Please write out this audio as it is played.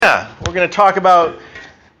We're going to talk about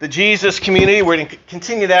the Jesus community. We're going to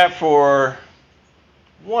continue that for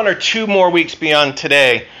 1 or 2 more weeks beyond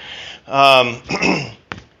today. Try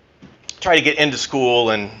to get into school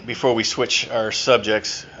and before we switch our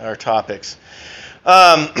subjects, our topics.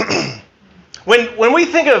 When we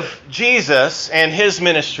think of Jesus and his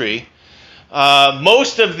ministry,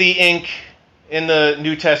 most of the ink in the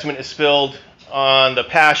New Testament is spilled on the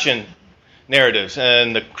passion narratives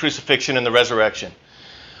and the crucifixion and the resurrection.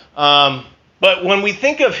 But when we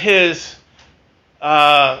think of his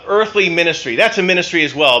earthly ministry, that's a ministry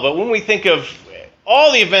as well. But when we think of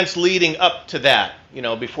all the events leading up to that, you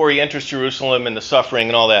know, before he enters Jerusalem and the suffering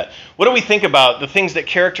and all that, what do we think about the things that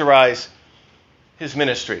characterize his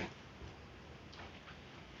ministry?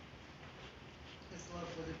 His love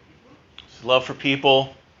for the people. His love for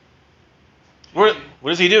people. What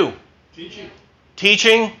does he do? Teaching.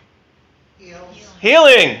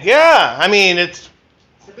 Healing. Yeah. I mean, it's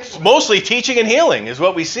mostly teaching and healing is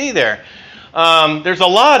what we see there. There's a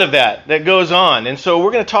lot of that goes on. And so we're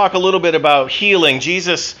going to talk a little bit about healing,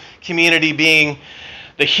 Jesus' community being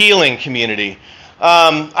the healing community.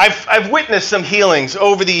 I've witnessed some healings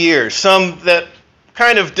over the years, some that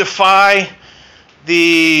kind of defy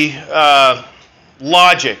the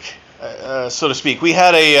logic, so to speak. We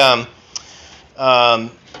had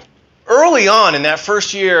early on in that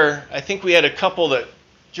first year, I think we had a couple that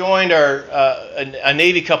joined a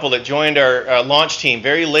Navy couple that joined our launch team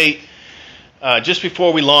very late, just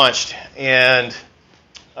before we launched, and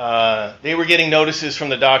they were getting notices from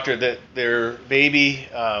the doctor that their baby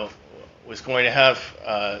was going to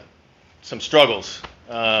have some struggles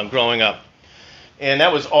growing up. And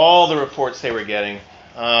that was all the reports they were getting.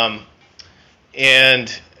 And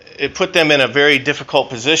it put them in a very difficult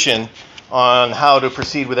position on how to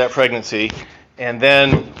proceed with that pregnancy. And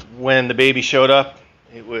then when the baby showed up,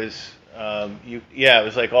 it was, it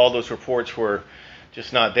was like all those reports were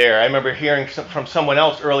just not there. I remember hearing from someone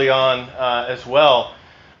else early on as well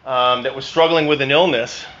that was struggling with an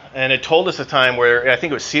illness, and it told us a time where, I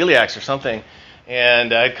think it was celiac or something,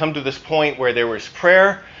 and I'd come to this point where there was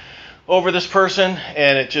prayer over this person,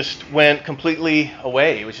 and it just went completely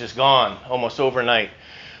away. It was just gone almost overnight.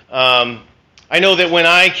 I know that when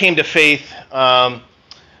I came to faith, I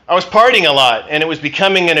was partying a lot, and it was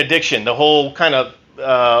becoming an addiction. The whole kind of,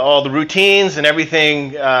 all the routines and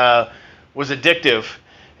everything was addictive.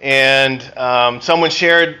 And someone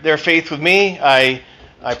shared their faith with me. I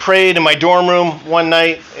prayed in my dorm room one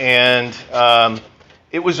night, and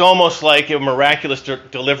it was almost like a miraculous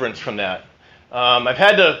deliverance from that. I've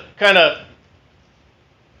had to kind of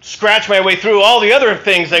scratch my way through all the other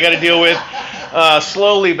things I got to deal with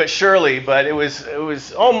slowly but surely. But it was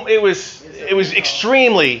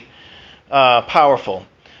extremely powerful.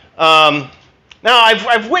 Now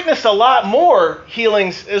I've witnessed a lot more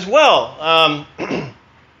healings as well.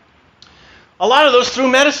 A lot of those through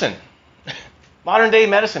medicine, modern day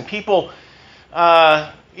medicine. People,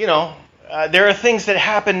 there are things that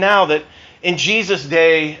happen now that in Jesus'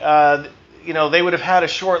 day, they would have had a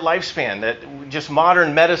short lifespan. That just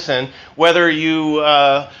modern medicine, whether you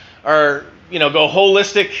go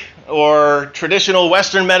holistic or traditional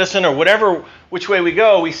Western medicine or which way we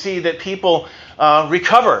go, we see that people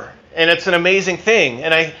recover, and it's an amazing thing.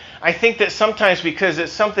 And I think that sometimes because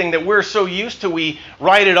it's something that we're so used to, we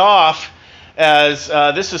write it off as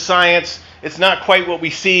this is science. It's not quite what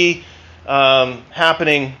we see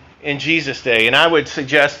happening in Jesus' day. And I would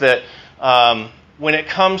suggest that when it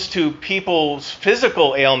comes to people's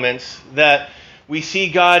physical ailments, that we see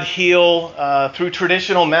God heal through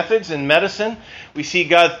traditional methods in medicine. We see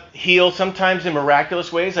God heal sometimes in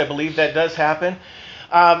miraculous ways. I believe that does happen.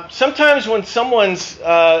 Sometimes when someone's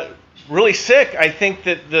really sick, I think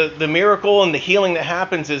that the miracle and the healing that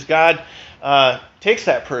happens is God takes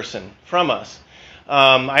that person from us.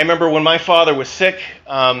 I remember when my father was sick,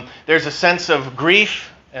 there's a sense of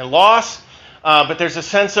grief and loss, but there's a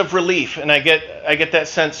sense of relief, and I get that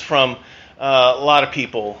sense from a lot of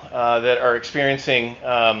people that are experiencing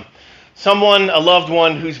a loved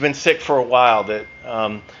one who's been sick for a while, that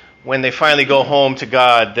when they finally go home to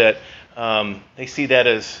God, that they see that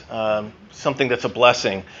as something that's a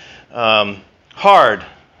blessing. Hard,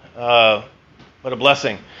 but a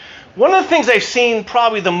blessing. One of the things I've seen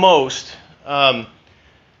probably the most that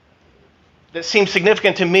seems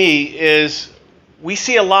significant to me is we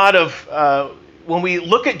see a lot of, when we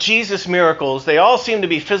look at Jesus' miracles, they all seem to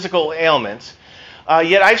be physical ailments.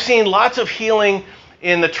 Yet I've seen lots of healing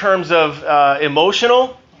in the terms of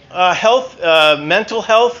emotional health, mental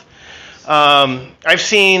health. I've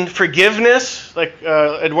seen forgiveness, like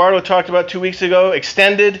Eduardo talked about 2 weeks ago,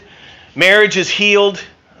 extended. Marriage is healed.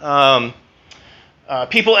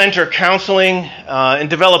 People enter counseling and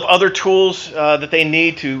develop other tools that they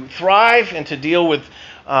need to thrive and to deal with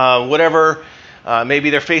whatever, maybe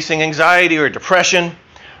they're facing anxiety or depression.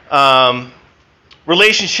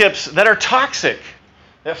 Relationships that are toxic,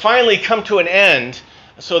 that finally come to an end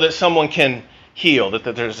so that someone can heal,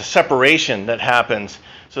 that there's a separation that happens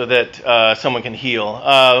so that someone can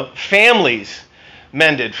heal. Families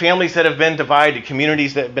mended, families that have been divided,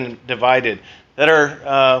 communities that have been divided, that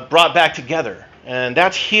are brought back together. And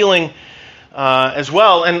that's healing as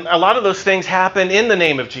well. And a lot of those things happen in the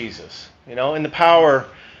name of Jesus, in the power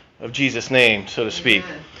of Jesus' name, so to speak.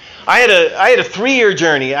 Amen. I had a 3-year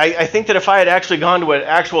journey. I think that if I had actually gone to an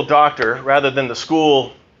actual doctor rather than the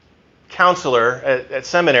school counselor at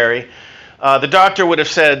seminary, the doctor would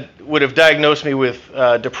have diagnosed me with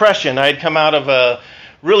depression. I had come out of a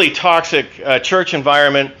really toxic church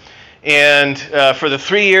environment, and for the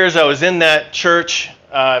 3 years I was in that church,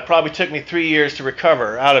 it probably took me 3 years to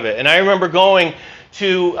recover out of it. And I remember going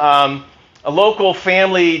to a local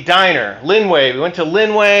family diner, Linway. We went to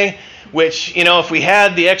Linway, which, if we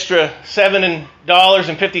had the extra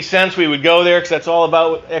 $7.50, we would go there because that's all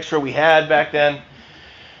about extra we had back then.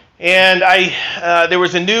 And there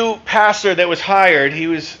was a new pastor that was hired. He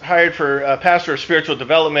was hired for pastor of spiritual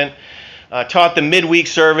development, taught the midweek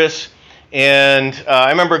service. And I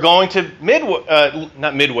remember going to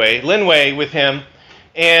Linway with him.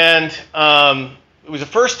 And it was the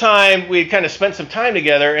first time we had kind of spent some time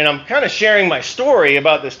together, and I'm kind of sharing my story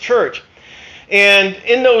about this church. And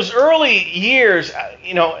in those early years,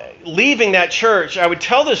 leaving that church, I would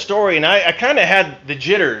tell this story, and I kind of had the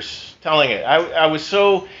jitters telling it. I was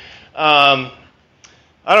so, I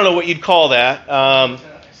don't know what you'd call that.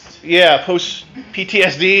 Post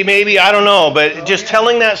PTSD maybe, I don't know. But just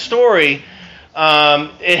telling that story,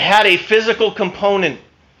 it had a physical component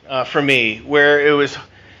for me where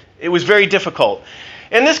it was very difficult.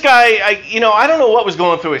 And this guy, I don't know what was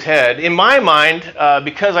going through his head. In my mind,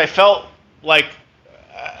 because I felt like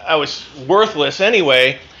I was worthless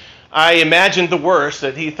anyway, I imagined the worst,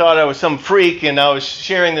 that he thought I was some freak and I was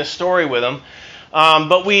sharing this story with him.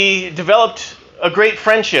 But we developed a great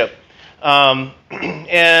friendship.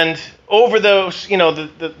 And over those,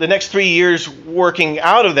 the next 3 years working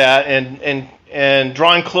out of that and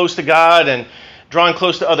drawing close to God and drawing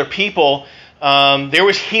close to other people, there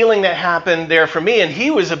was healing that happened there for me, and he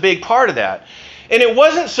was a big part of that. And it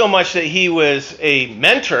wasn't so much that he was a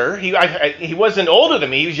mentor. He wasn't older than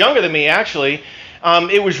me. He was younger than me, actually.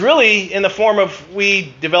 It was really in the form of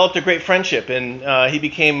we developed a great friendship, and he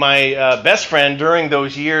became my best friend during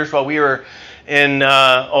those years while we were in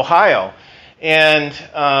Ohio. And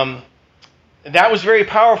that was very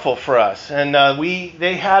powerful for us. And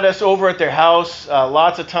they had us over at their house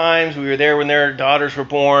lots of times. We were there when their daughters were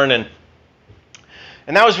born, and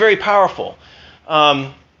that was very powerful.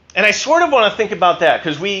 And I sort of want to think about that,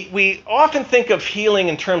 because we often think of healing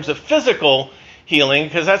in terms of physical healing,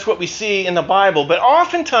 because that's what we see in the Bible. But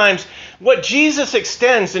oftentimes, what Jesus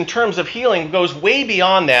extends in terms of healing goes way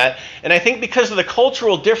beyond that. And I think because of the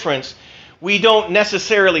cultural difference, we don't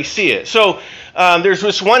necessarily see it. So there's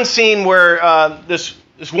this one scene where this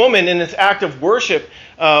woman in this act of worship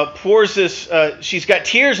pours this, she's got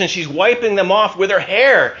tears and she's wiping them off with her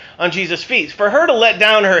hair on Jesus' feet. For her to let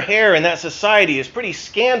down her hair in that society is pretty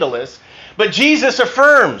scandalous, but Jesus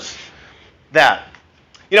affirms that.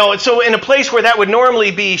 So in a place where that would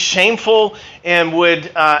normally be shameful and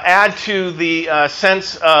would add to the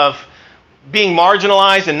sense of being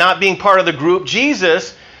marginalized and not being part of the group,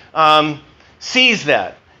 Jesus sees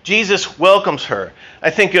that. Jesus welcomes her. I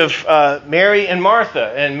think of Mary and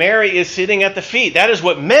Martha, and Mary is sitting at the feet. That is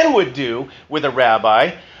what men would do with a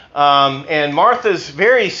rabbi. And Martha's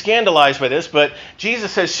very scandalized by this, but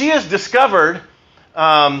Jesus says she's discovered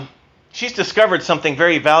something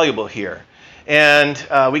very valuable here. And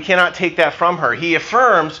we cannot take that from her. He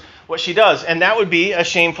affirms what she does, and that would be a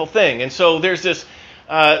shameful thing. And so there's this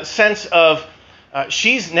sense of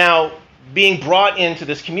she's now being brought into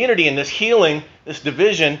this community, and this healing, this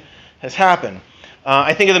division has happened.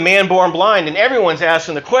 I think of the man born blind, and everyone's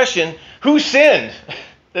asking the question, who sinned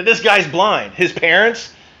that this guy's blind? His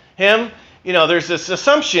parents? Him? There's this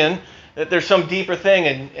assumption that there's some deeper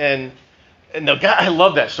thing, and the guy, I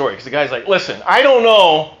love that story, because the guy's like, listen, I don't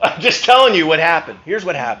know, I'm just telling you what happened. Here's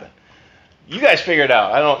what happened. You guys figure it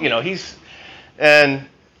out. I don't,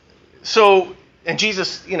 and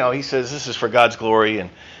Jesus, he says this is for God's glory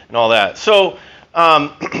and all that. So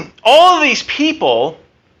all of these people,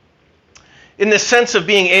 in the sense of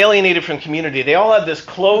being alienated from community, they all have this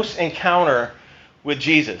close encounter with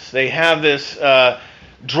Jesus. They have this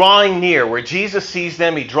drawing near, where Jesus sees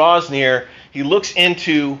them, he draws near, he looks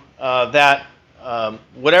into that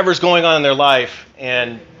whatever's going on in their life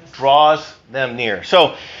and draws them near.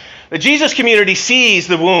 So the Jesus community sees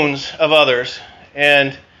the wounds of others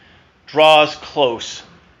and draws close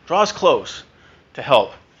to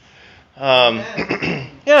help.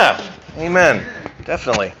 Yeah, amen,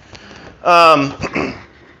 definitely.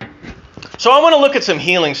 So I want to look at some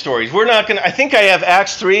healing stories. We're not going to, I think I have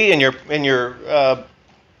Acts 3 in your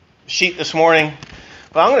sheet this morning,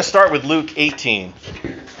 but I'm going to start with Luke 18.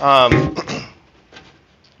 We'll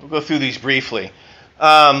go through these briefly.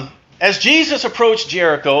 As Jesus approached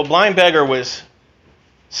Jericho, a blind beggar was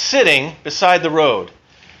sitting beside the road.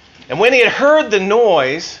 And when he had heard the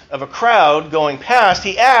noise of a crowd going past,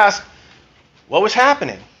 he asked what was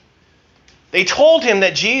happening. They told him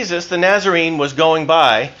that Jesus, the Nazarene, was going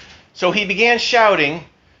by. So he began shouting,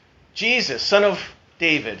 "Jesus, Son of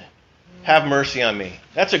David, have mercy on me."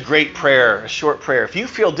 That's a great prayer, a short prayer. If you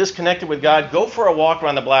feel disconnected with God, go for a walk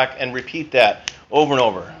around the block and repeat that over and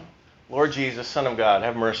over. Lord Jesus, Son of God,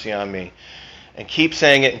 have mercy on me. And keep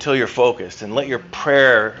saying it until you're focused. And let your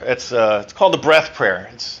prayer, it's called the breath prayer.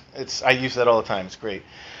 I use that all the time. It's great.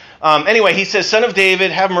 Anyway, he says, "Son of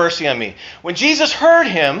David, have mercy on me." When Jesus heard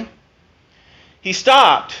him, he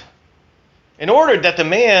stopped and ordered that the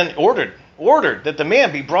man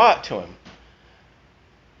be brought to him.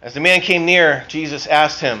 As the man came near, Jesus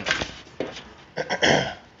asked him,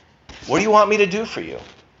 "What do you want me to do for you?"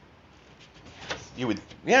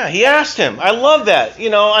 He asked him. I love that.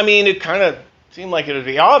 It kind of seemed like it would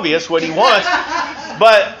be obvious what he wants,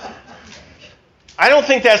 but I don't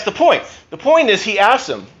think that's the point. The point is he asked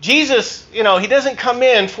him. Jesus, he doesn't come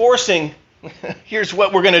in forcing, here's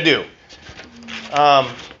what we're going to do.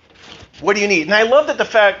 What do you need? And I love that the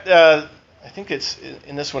fact, I think it's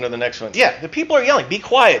in this one or the next one. Yeah, the people are yelling, "Be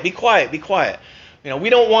quiet, be quiet, be quiet." We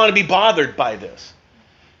don't want to be bothered by this.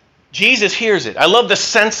 Jesus hears it. I love the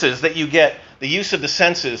senses that you get, the use of the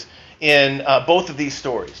senses in both of these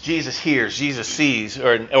stories. Jesus hears, Jesus sees,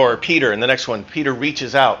 or Peter in the next one, Peter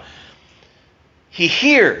reaches out. He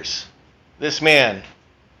hears this man,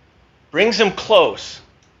 brings him close.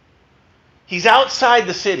 He's outside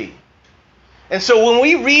the city. And so when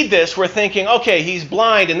we read this, we're thinking, okay, he's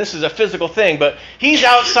blind and this is a physical thing, but he's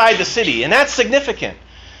outside the city, and that's significant.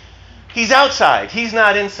 He's outside. He's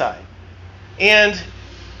not inside. And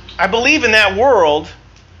I believe in that world,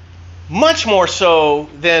 much more so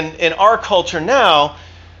than in our culture now,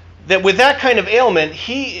 that with that kind of ailment,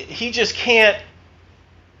 he just can't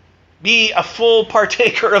be a full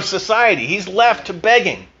partaker of society. He's left to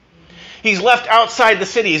begging. He's left outside the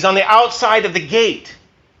city. He's on the outside of the gate.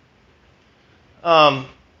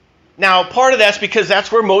 Now, part of that's because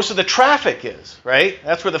that's where most of the traffic is, right?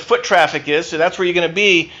 That's where the foot traffic is, so that's where you're going to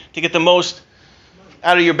be to get the most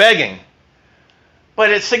out of your begging. But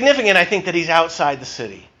it's significant, I think, that he's outside the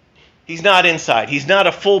city. He's not inside. He's not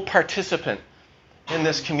a full participant in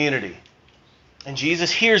this community. And Jesus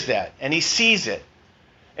hears that, and he sees it,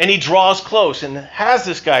 and he draws close and has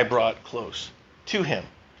this guy brought close to him.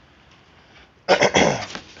 I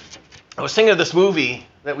was thinking of this movie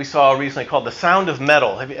that we saw recently called The Sound of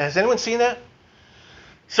Metal. Has anyone seen that?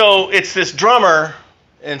 So it's this drummer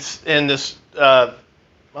and this, I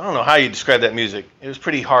don't know how you describe that music. It was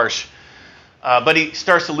pretty harsh. But he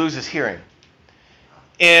starts to lose his hearing.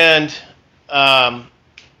 And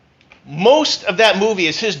most of that movie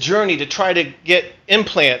is his journey to try to get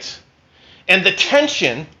implants. And the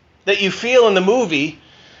tension that you feel in the movie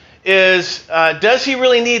is, does he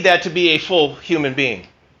really need that to be a full human being?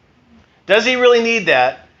 Does he really need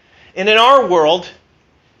that? And in our world,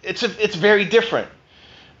 it's very different.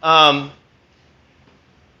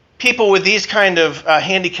 People with these kind of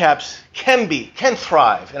handicaps can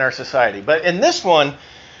thrive in our society. But in this one,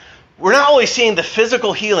 we're not only seeing the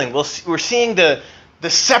physical healing, we're seeing the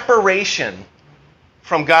separation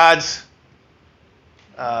from God's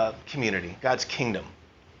community, God's kingdom.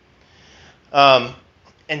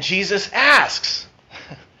 And Jesus asks,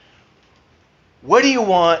 "What do you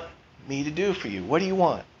want me to do for you? What do you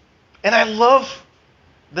want?" And I love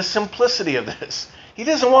the simplicity of this. He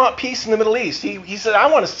doesn't want peace in the Middle East. He said, "I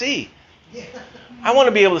want to see. I want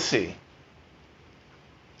to be able to see."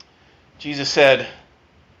 Jesus said,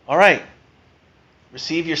 "All right,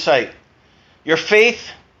 receive your sight. Your faith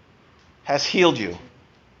has healed you."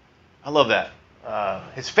 I love that.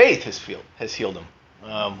 His faith has healed him.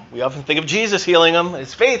 We often think of Jesus healing him.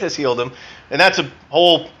 His faith has healed him. And that's a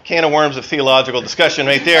whole can of worms of theological discussion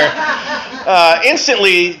right there.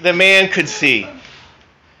 Instantly, the man could see.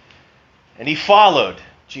 And he followed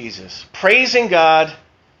Jesus, praising God,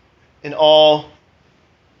 and all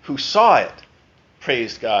who saw it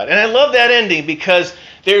praised God. And I love that ending because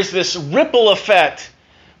there's this ripple effect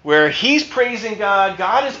where he's praising God,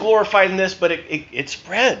 God is glorified in this, but it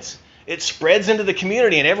spreads. It spreads into the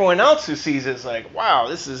community, and everyone else who sees it is like, wow,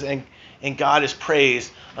 this is, and God is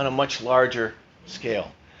praised on a much larger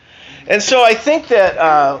scale. And so I think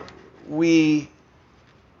that we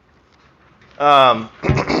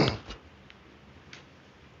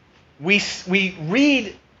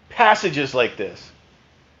read passages like this,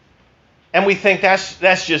 and we think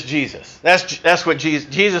that's just Jesus. That's what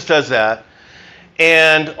Jesus does that.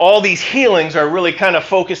 And all these healings are really kind of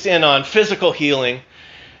focused in on physical healing,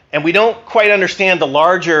 and we don't quite understand the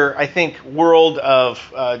larger, I think, world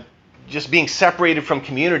of just being separated from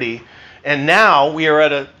community. And now we are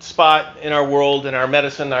at a spot in our world, in our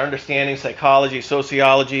medicine, our understanding, psychology,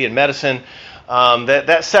 sociology, and medicine,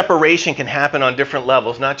 that separation can happen on different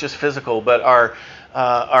levels, not just physical, but our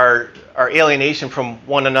alienation from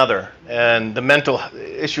one another and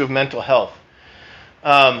the issue of mental health.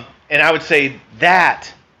 And I would say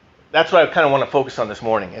that's what I kind of want to focus on this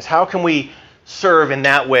morning, is how can we serve in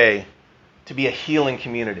that way to be a healing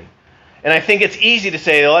community? And I think it's easy to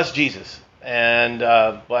say, oh, that's Jesus.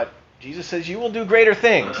 But Jesus says, you will do greater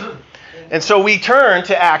things. And so we turn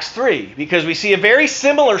to Acts 3, because we see a very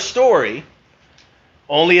similar story,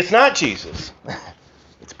 only it's not Jesus.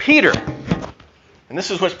 It's Peter. And this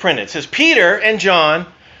is what's printed. It says, Peter and John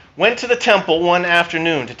went to the temple one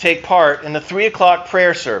afternoon to take part in the 3 o'clock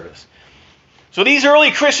prayer service. So these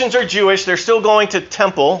early Christians are Jewish. They're still going to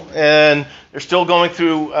temple, and they're still going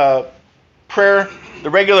through prayer, the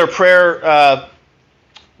regular prayer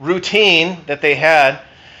routine that they had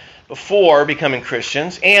before becoming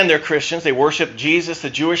Christians. And they're Christians. They worship Jesus, the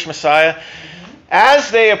Jewish Messiah.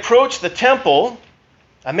 As they approached the temple,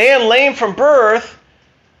 a man lame from birth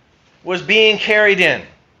was being carried in.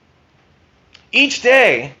 Each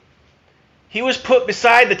day, he was put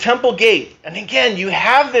beside the temple gate. And again, you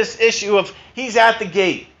have this issue of he's at the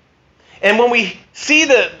gate. And when we see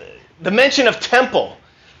the mention of temple,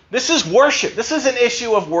 this is worship. This is an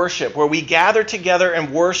issue of worship where we gather together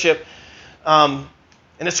and worship and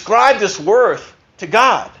ascribe this worth to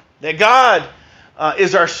God, that God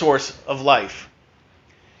is our source of life.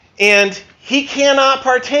 And he cannot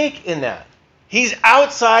partake in that. He's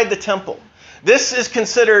outside the temple. This is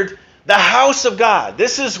considered the house of God.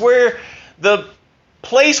 This is where the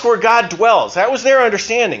place where God dwells. That was their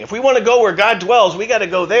understanding. If we want to go where God dwells, we got to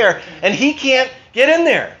go there, and he can't get in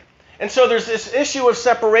there. And so there's this issue of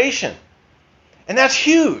separation. And that's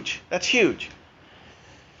huge. That's huge.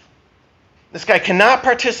 This guy cannot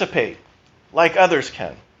participate like others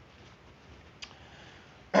can.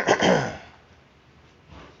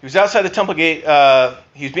 He was outside the temple gate.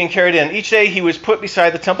 He was being carried in. Each day he was put beside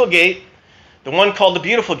the temple gate, the one called the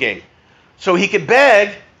Beautiful Gate, so he could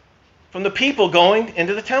beg from the people going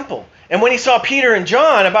into the temple. And when he saw Peter and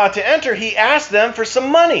John about to enter, he asked them for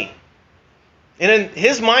some money. And in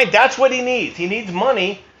his mind, that's what he needs. He needs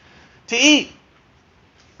money to eat.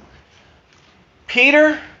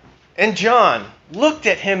 Peter and John looked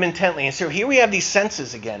at him intently. And so here we have these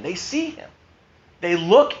senses again. They see him. They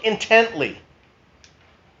look intently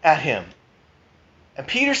at him. And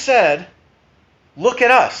Peter said, "Look at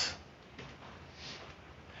us."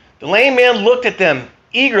 The lame man looked at them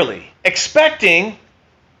eagerly, expecting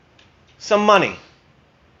some money.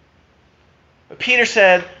 But Peter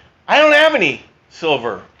said, "I don't have any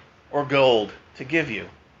silver or gold to give you,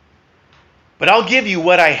 but I'll give you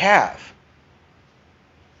what I have.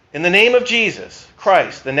 In the name of Jesus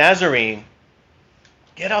Christ, the Nazarene,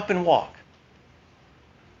 get up and walk."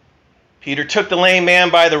 Peter took the lame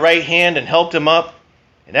man by the right hand and helped him up.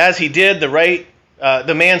 And as he did,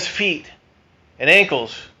 the man's feet and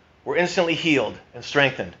ankles were instantly healed and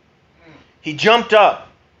strengthened. He jumped up,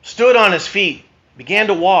 stood on his feet, began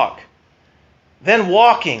to walk. Then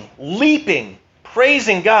walking, leaping,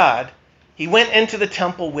 praising God, he went into the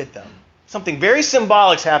temple with them. Something very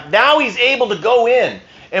symbolic happened. Now he's able to go in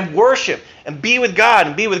and worship and be with God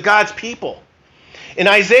and be with God's people. In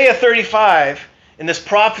Isaiah 35, in this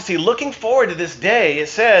prophecy, looking forward to this day, it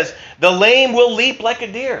says, "The lame will leap like a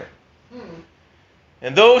deer.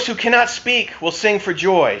 And those who cannot speak will sing for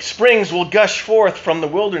joy. Springs will gush forth from the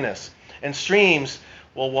wilderness, and streams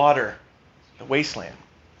will water the wasteland."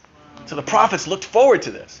 So the prophets looked forward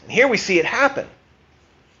to this. And here we see it happen.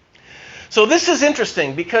 So this is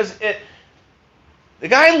interesting because the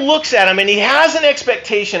guy looks at him and he has an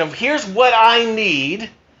expectation of, here's what I need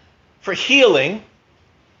for healing.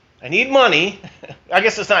 I need money. I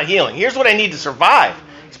guess it's not healing. Here's what I need to survive.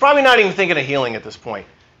 He's probably not even thinking of healing at this point.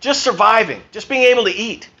 Just surviving. Just being able to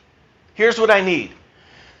eat. Here's what I need.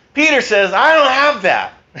 Peter says, I don't have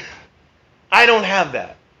that. I don't have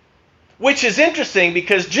that. Which is interesting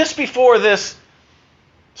because just before this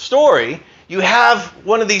story, you have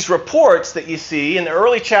one of these reports that you see in the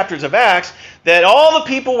early chapters of Acts that all the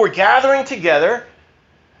people were gathering together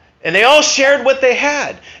and they all shared what they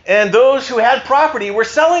had. And those who had property were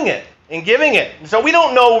selling it and giving it. So we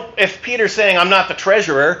don't know if Peter's saying, I'm not the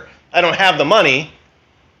treasurer, I don't have the money.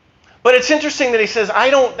 But it's interesting that he says, I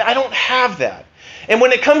don't have that. And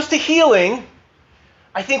when it comes to healing,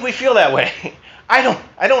 I think we feel that way. I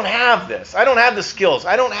don't have this. I don't have the skills.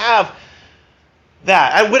 I don't have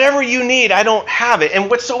that. Whatever you need, I don't have it. And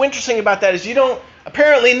what's so interesting about that is you don't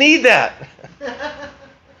apparently need that.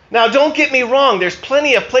 Now, don't get me wrong. There's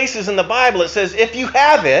plenty of places in the Bible that says, if you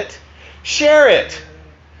have it, share it.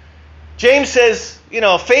 James says,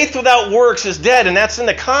 faith without works is dead. And that's in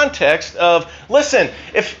the context of, listen,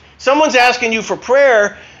 if someone's asking you for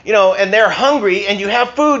prayer, and they're hungry and you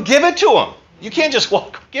have food, give it to them. You can't just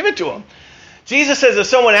give it to them. Jesus says if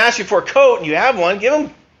someone asks you for a coat and you have one, give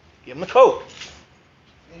them the coat.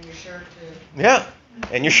 And your shirt too. Yeah,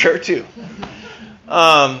 and your shirt too.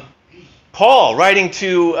 Paul, writing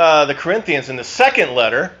to the Corinthians in the second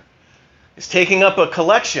letter, is taking up a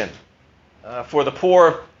collection for the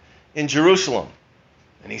poor in Jerusalem.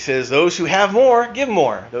 And he says, those who have more, give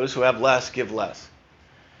more. Those who have less, give less.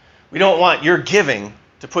 We don't want your giving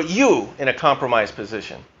to put you in a compromised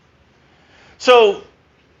position. So,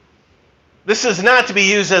 this is not to be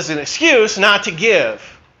used as an excuse not to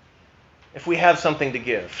give if we have something to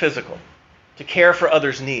give, physical, to care for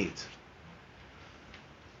others' needs.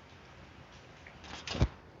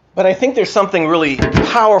 But I think there's something really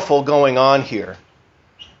powerful going on here.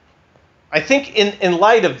 I think in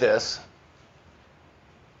light of this,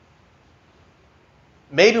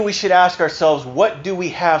 maybe we should ask ourselves, what do we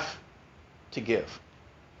have to give?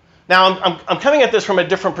 Now, I'm coming at this from a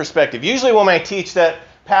different perspective. Usually when I teach that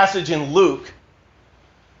passage in Luke,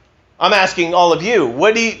 I'm asking all of you,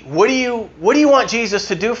 what do you want Jesus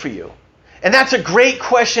to do for you? And that's a great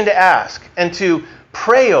question to ask and to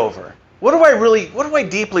pray over. What do I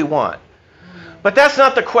deeply want? But that's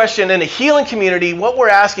not the question. In a healing community, what we're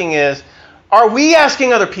asking is, are we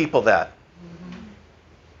asking other people that?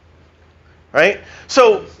 Right?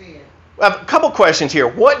 So, I have a couple questions here.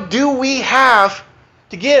 What do we have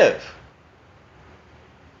to give?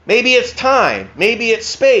 Maybe it's time. Maybe it's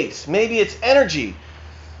space. Maybe it's energy.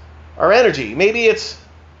 Maybe it's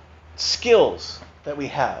skills that we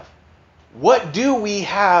have. What do we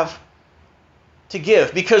have to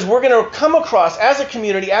give? Because we're going to come across, as a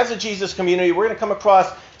community, as a Jesus community, we're going to come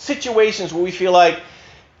across situations where we feel like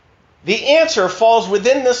the answer falls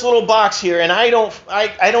within this little box here, and I don't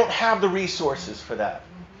have the resources for that.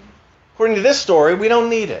 According to this story, we don't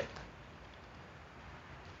need it.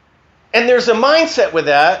 And there's a mindset with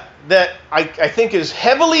that I think is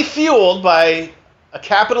heavily fueled by a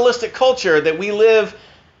capitalistic culture that we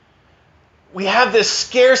have this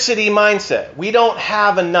scarcity mindset. We don't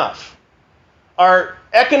have enough. Our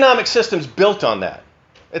economic system's built on that.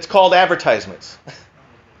 It's called advertisements.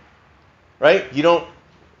 Right?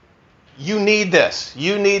 You need this.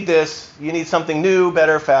 You need this. You need something new,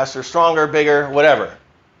 better, faster, stronger, bigger, whatever.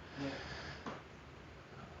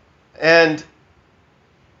 And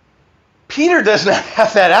Peter does not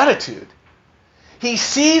have that attitude. He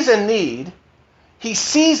sees a need. He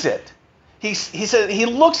sees it. He says he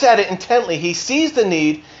looks at it intently. He sees the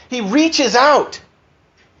need. He reaches out.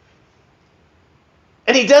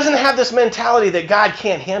 And he doesn't have this mentality that God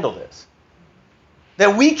can't handle this.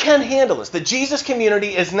 That we can handle this. The Jesus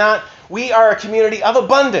community is not, we are a community of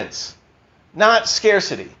abundance, not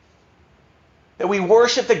scarcity. That we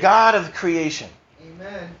worship the God of the creation.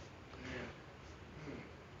 Amen.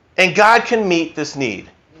 And God can meet this need.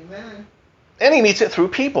 Amen. And he meets it through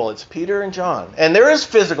people. It's Peter and John. And there is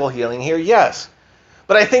physical healing here, yes.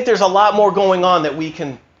 But I think there's a lot more going on that we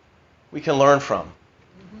can learn from.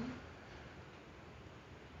 Mm-hmm.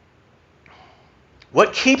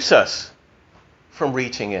 What keeps us from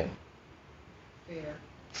reaching in?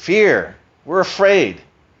 Fear. We're afraid.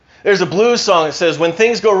 There's a blues song that says, when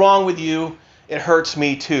things go wrong with you, it hurts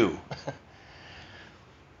me too.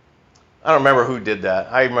 I don't remember who did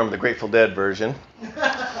that. I remember the Grateful Dead version.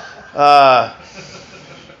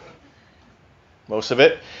 Most of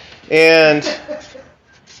it. And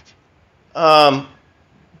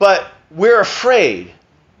but we're afraid.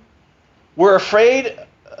 We're afraid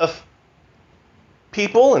of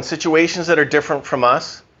people and situations that are different from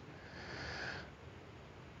us.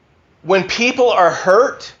 When people are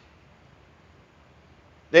hurt,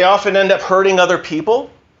 they often end up hurting other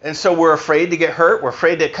people. And so we're afraid to get hurt. We're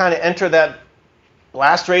afraid to kind of enter that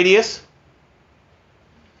blast radius.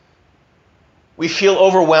 We feel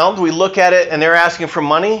overwhelmed. We look at it and they're asking for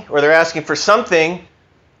money or they're asking for something.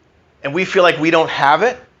 and we feel like we don't have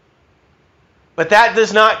it. But that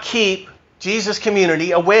does not keep Jesus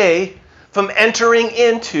Community away from entering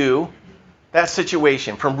into that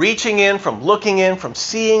situation, from reaching in, from looking in, from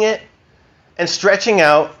seeing it, and stretching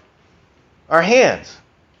out our hands.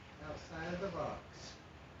 Outside of the box.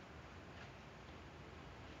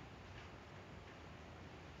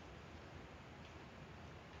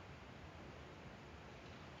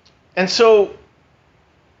 And so,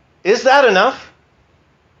 is that enough?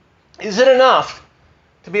 Is it enough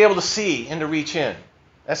to be able to see and to reach in?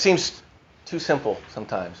 That seems too simple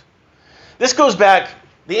sometimes. This goes back,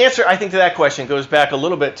 the answer I think to that question goes back a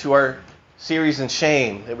little bit to our series in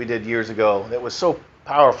shame that we did years ago that was so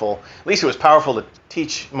powerful. At least it was powerful to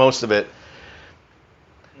teach most of it.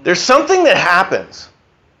 There's something that happens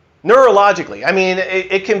neurologically. I mean,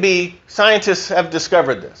 it can be, scientists have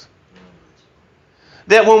discovered this.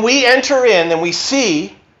 That when we enter in and we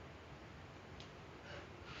see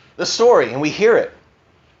the story and we hear it,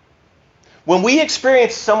 when we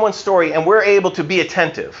experience someone's story and we're able to be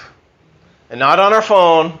attentive and not on our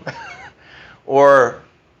phone or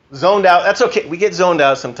zoned out, that's okay. We get zoned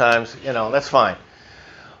out sometimes, that's fine.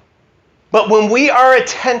 But when we are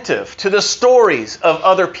attentive to the stories of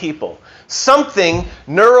other people, something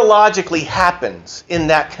neurologically happens in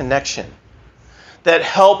that connection that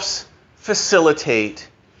helps facilitate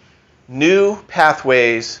new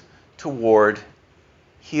pathways toward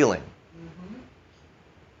healing.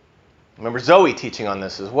 Remember Zoe teaching on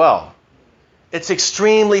this as well. It's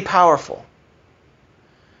extremely powerful.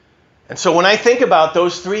 And so when I think about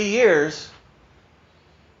those 3 years,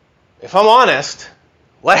 if I'm honest,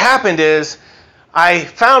 what happened is I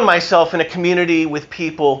found myself in a community with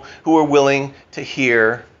people who were willing to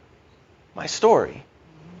hear my story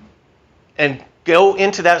and go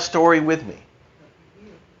into that story with me.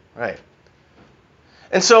 Right.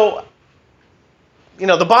 And so,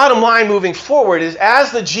 the bottom line moving forward is,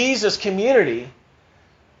 as the Jesus Community,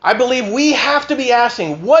 I believe we have to be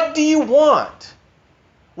asking, what do you want?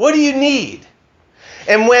 What do you need?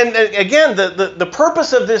 And when, again, the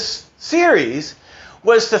purpose of this series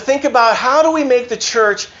was to think about how do we make the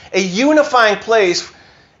church a unifying place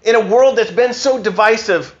in a world that's been so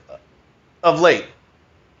divisive of late.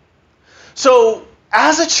 So,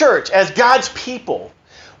 as a church, as God's people,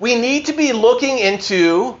 we need to be looking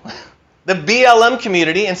into the BLM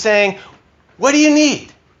community and saying, what do you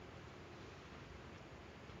need?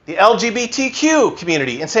 The LGBTQ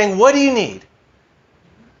community and saying, what do you need?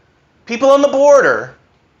 People on the border,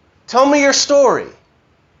 tell me your story.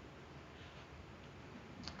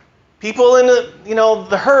 People in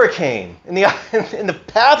the hurricane, in the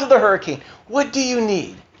path of the hurricane, what do you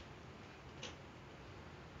need?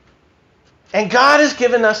 And God has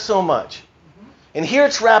given us so much. And here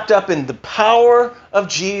it's wrapped up in the power of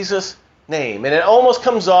Jesus' name. And it almost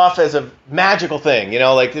comes off as a magical thing,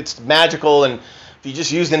 like it's magical, and if you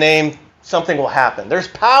just use the name, something will happen. There's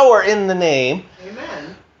power in the name.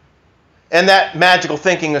 Amen. And that magical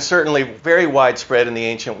thinking is certainly very widespread in the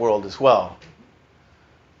ancient world as well.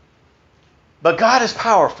 But God is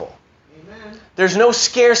powerful. Amen. There's no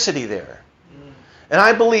scarcity there. And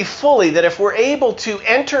I believe fully that if we're able to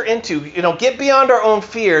enter into, get beyond our own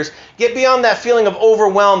fears, get beyond that feeling of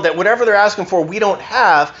overwhelmed that whatever they're asking for we don't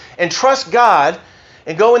have, and trust God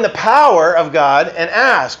and go in the power of God and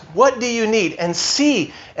ask, what do you need? And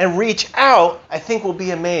see and reach out, I think we'll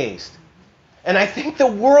be amazed. And I think the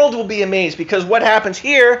world will be amazed, because what happens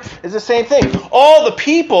here is the same thing. All the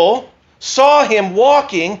people saw him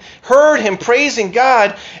walking, heard him praising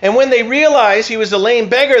God, and when they realized he was the lame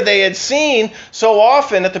beggar they had seen so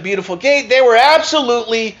often at the beautiful gate, they were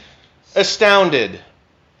absolutely astounded.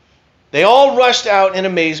 They all rushed out in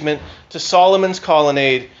amazement to Solomon's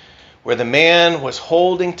colonnade, where the man was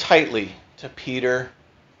holding tightly to Peter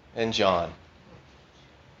and John.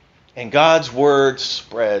 And God's word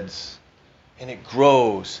spreads, and it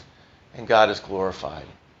grows, and God is glorified.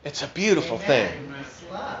 It's a beautiful thing.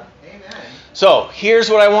 Love. Amen. So, here's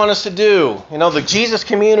what I want us to do. The Jesus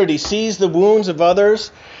Community sees the wounds of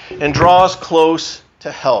others and draws close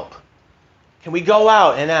to help. Can we go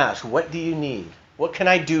out and ask, what do you need? What can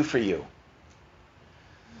I do for you?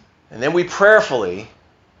 And then we prayerfully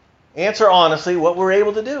answer honestly what we're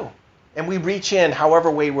able to do. And we reach in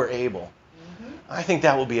however way we're able. Mm-hmm. I think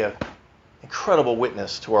that will be an incredible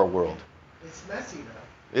witness to our world. It's messy,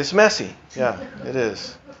 though. It's messy. Yeah, it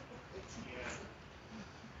is.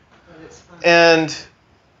 And,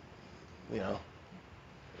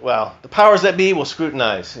 the powers that be will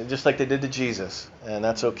scrutinize, just like they did to Jesus, and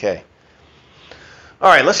that's okay. All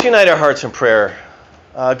right, let's unite our hearts in prayer.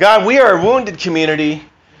 God, we are a wounded community,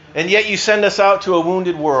 and yet you send us out to a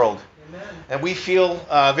wounded world. Amen. and we feel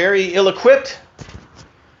very ill-equipped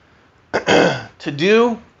to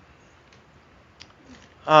do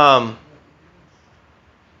to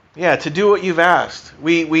do what you've asked.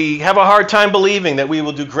 We have a hard time believing that we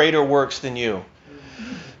will do greater works than you.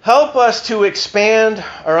 Help us to expand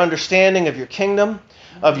our understanding of your kingdom,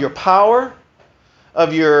 of your power,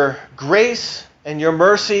 of your grace and your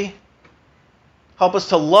mercy. Help us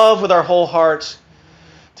to love with our whole hearts,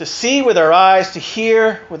 to see with our eyes, to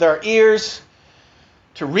hear with our ears,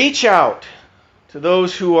 to reach out to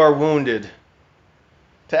those who are wounded,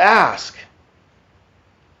 to ask,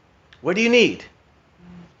 what do you need?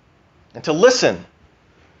 And to listen,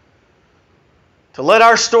 to let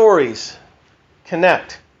our stories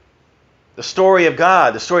connect. The story of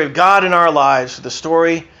God in our lives, the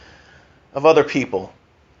story of other people.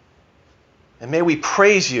 And may we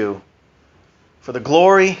praise you for the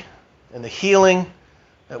glory and the healing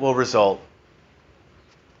that will result.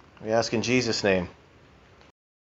 We ask in Jesus' name.